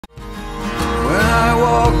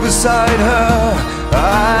beside her,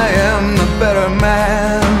 I am the better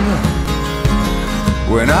man.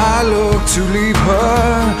 When I look to leave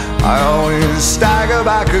her, I always stagger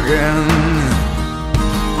back again.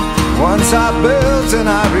 Once I built an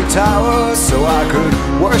ivory tower so I could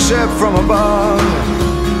worship from above.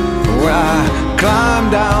 When I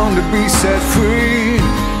climbed down to be set free,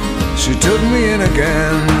 she took me in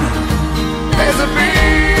again. There's a big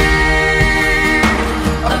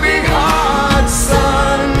hard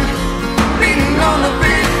sun beating on the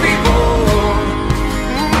big people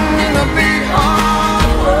in the big hard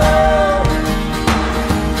world.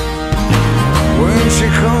 When she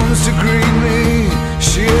comes to greet me,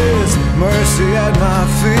 she is mercy at my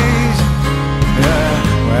feet. Yeah,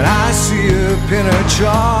 when I see her pin her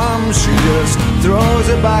charm, she just throws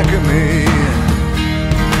it back at me.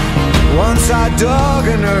 Once I dug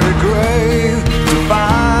an early grave to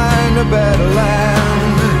find a better land.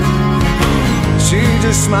 She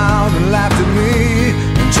just smiled and laughed at me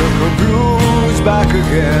and took her blues back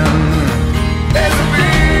again. There's a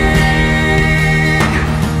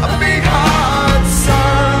big hard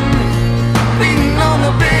sun beating on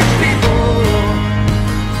the big people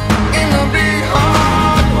in the big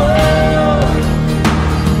hard world.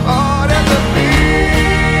 Oh, there's a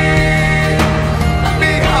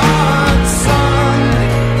big hard sun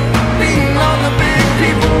beating on the big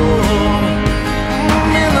people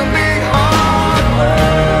in the big hard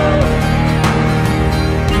world.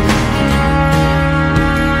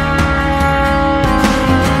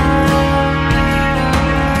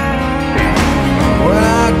 When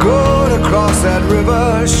I go to cross that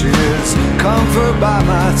river, she is comfort by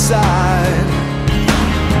my side.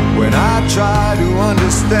 When I try to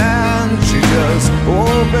understand, she just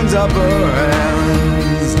opens up her hands.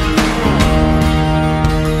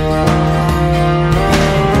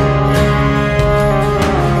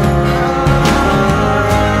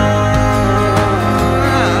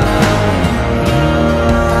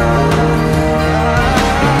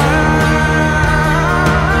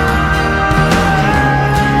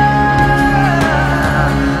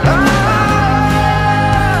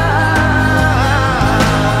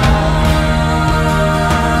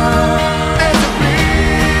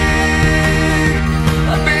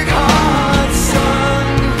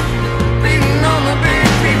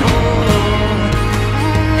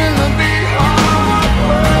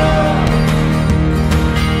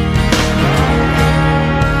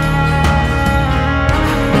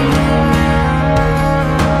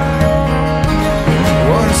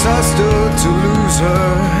 I stood to lose her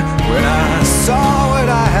when I saw what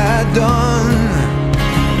I had done,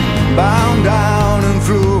 bound down